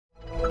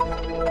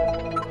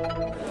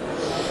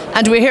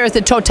And we're here at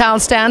the Total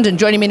stand, and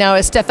joining me now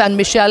is Stephane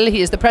Michel.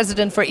 He is the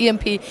president for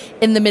EMP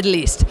in the Middle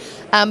East.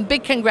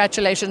 Big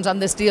congratulations on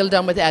this deal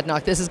done with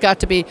ADNOC. This has got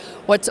to be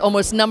what's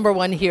almost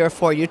 #1 here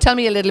for you. Tell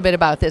me a little bit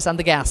about this on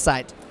the gas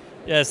side.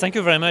 Yes, thank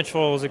you very much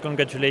for the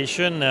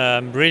congratulations.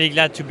 I'm really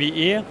glad to be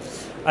here.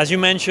 As you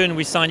mentioned,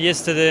 we signed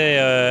yesterday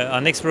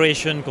an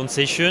exploration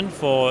concession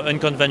for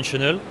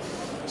unconventional.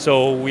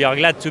 So we are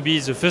glad to be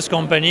the first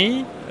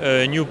company,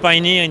 a new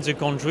pioneer in the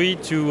country,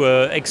 to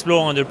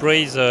explore and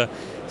appraise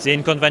the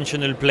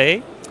unconventional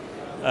play.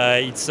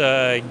 It's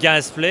a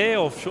gas play,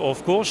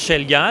 of course,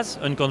 shale gas,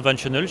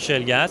 unconventional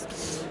shale gas.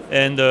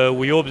 And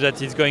we hope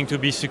that it's going to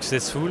be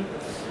successful,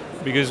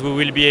 because we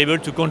will be able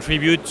to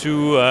contribute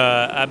to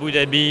Abu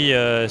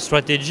Dhabi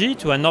strategy,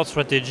 to a North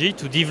strategy,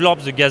 to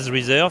develop the gas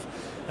reserve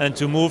and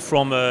to move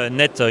from a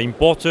net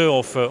importer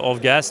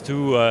of gas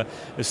to a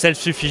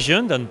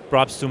self-sufficient and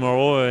perhaps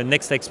tomorrow a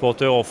next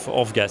exporter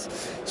of gas.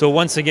 So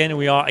once again,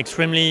 we are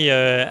extremely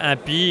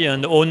happy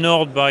and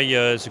honored by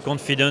the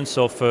confidence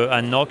of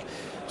ADNOC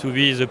to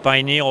be the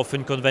pioneer of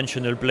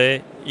unconventional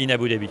play in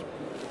Abu Dhabi.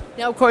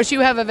 Now, of course,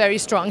 you have a very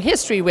strong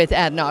history with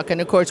ADNOC and,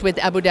 of course, with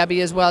Abu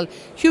Dhabi as well.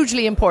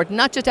 Hugely important,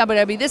 not just Abu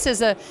Dhabi.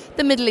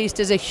 The Middle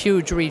East is a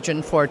huge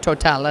region for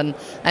Total, and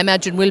I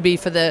imagine will be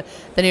for the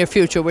near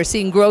future. We're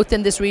seeing growth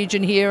in this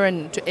region here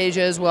and to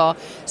Asia as well.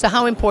 So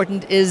how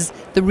important is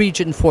the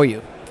region for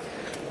you?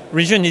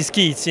 Region is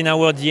key. It's in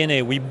our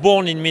DNA. We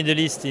born in Middle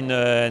East in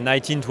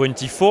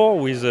 1924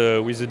 with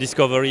the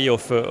discovery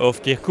of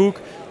Kirkuk.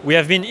 We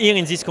have been here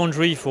in this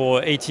country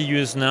for 80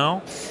 years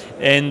now,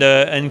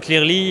 and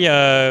clearly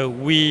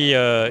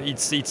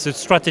it's a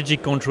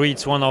strategic country.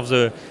 It's one of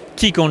the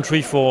key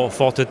countries for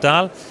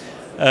Total.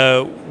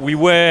 We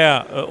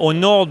were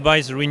honored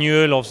by the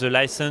renewal of the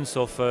license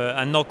of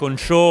ADNOC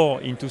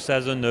onshore in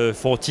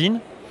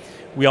 2014.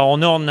 We are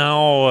honored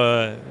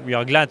now, we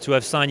are glad to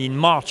have signed in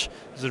March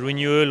the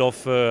renewal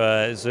of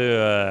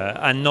the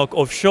ADNOC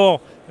offshore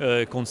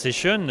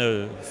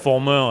concession,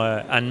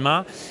 former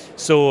ANMA.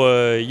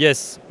 So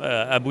yes,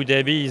 Abu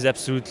Dhabi is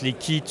absolutely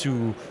key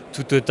to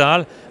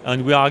Total,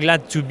 and we are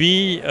glad to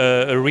be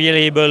a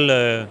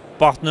reliable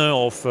partner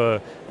of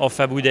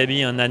Abu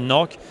Dhabi and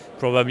ADNOC,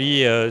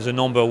 probably the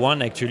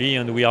 #1 actually,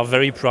 and we are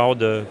very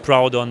proud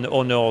and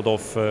honored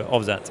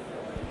of that.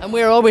 And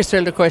we're always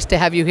thrilled, of course, to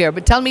have you here.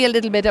 But tell me a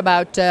little bit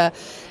about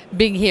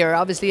being here.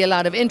 Obviously, a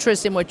lot of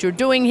interest in what you're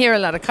doing here, a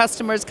lot of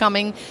customers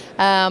coming,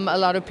 a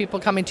lot of people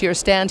coming to your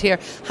stand here.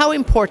 How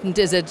important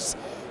is it,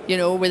 you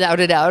know, without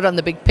a doubt, on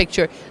the big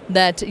picture,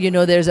 that, you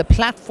know, there's a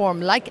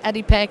platform like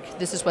ADIPEC,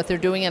 this is what they're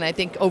doing, and I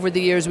think over the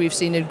years we've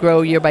seen it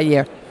grow year by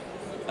year.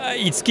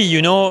 It's key,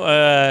 you know.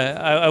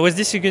 I was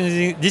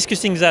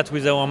discussing that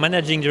with our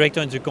managing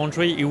director in the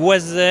country. He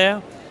was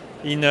there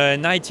in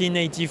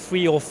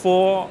 1983 or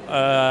 4,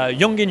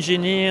 young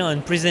engineer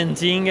and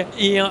presenting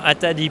here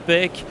at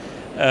ADIPEC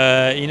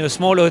in a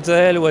small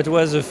hotel, what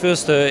was the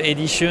first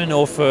edition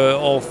of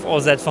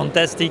that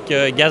fantastic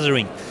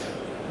gathering.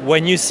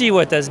 When you see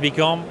what has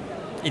become,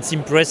 it's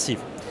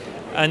impressive.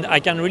 And I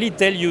can really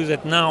tell you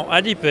that now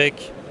ADIPEC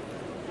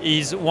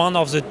is one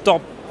of the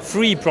top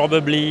 3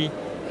 probably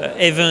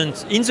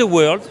events in the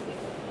world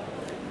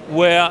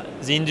where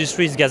the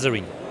industry is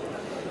gathering.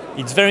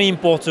 It's very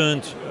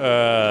important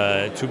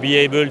to be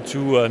able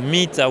to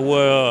meet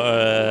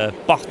our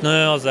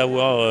partners,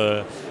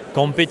 our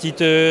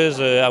competitors,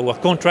 our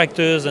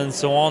contractors, and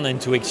so on,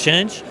 and to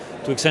exchange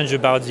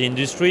about the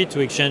industry, to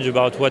exchange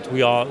about what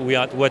we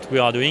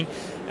are doing.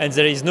 And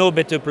there is no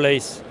better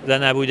place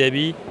than Abu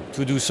Dhabi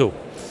to do so.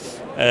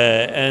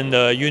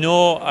 You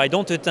know, I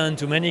don't attend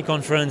to many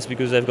conferences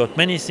because I've got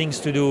many things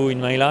to do in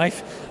my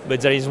life,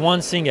 but there is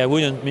one thing I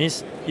wouldn't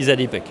miss, is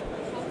ADIPEC.